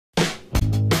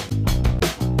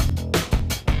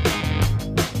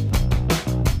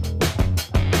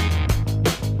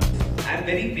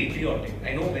patriotic.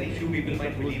 I know very few people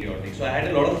might be patriotic. So I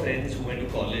had a lot of friends who went to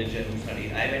college and who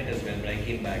studied. I went as well, but I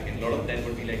came back, and a lot of them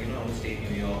would be like, I want to stay in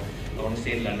New York, I want to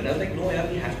stay in London. I was like, no,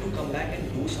 yeah, we have to come back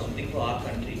and do something for our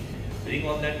country. Bring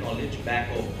all that knowledge back,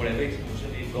 or whatever exposure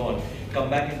we've got, come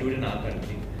back and do it in our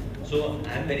country. So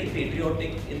I'm very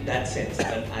patriotic in that sense,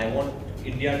 that I want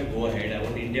India to go ahead, I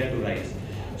want India to rise.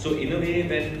 So in a way,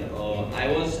 when I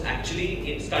was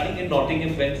actually starting in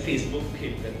Nottingham when Facebook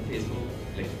hit, when Facebook,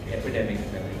 like epidemic,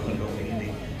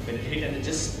 when it hit and it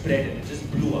just spread and it just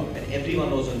blew up and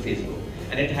everyone was on Facebook.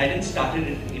 And it hadn't started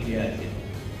in India yet.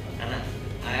 And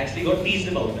I actually got teased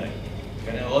about that.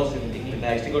 When I was in England,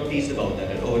 I actually got teased about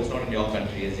that. Oh, it's not in your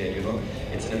country as yet,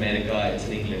 it's in America, it's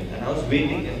in England. And I was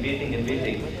waiting and waiting and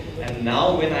waiting. And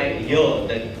now when I hear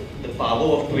that the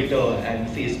power of Twitter and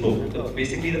Facebook,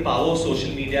 basically the power of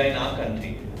social media in our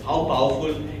country, how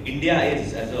powerful India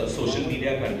is as a social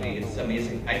media country, it's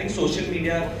amazing. I think social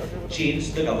media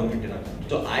changed the government in our country.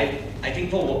 So I think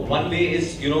for one way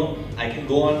is, I can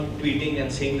go on tweeting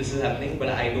and saying this is happening, but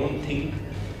I don't think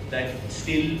that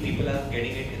still people are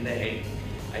getting it in their head.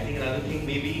 I think another thing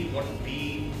maybe what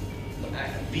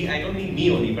I don't mean me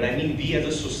only, but I mean we as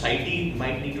a society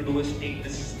might need to do is take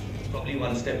this probably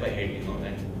one step ahead,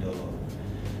 and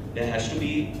there has to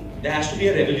be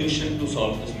a revolution to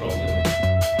solve this problem.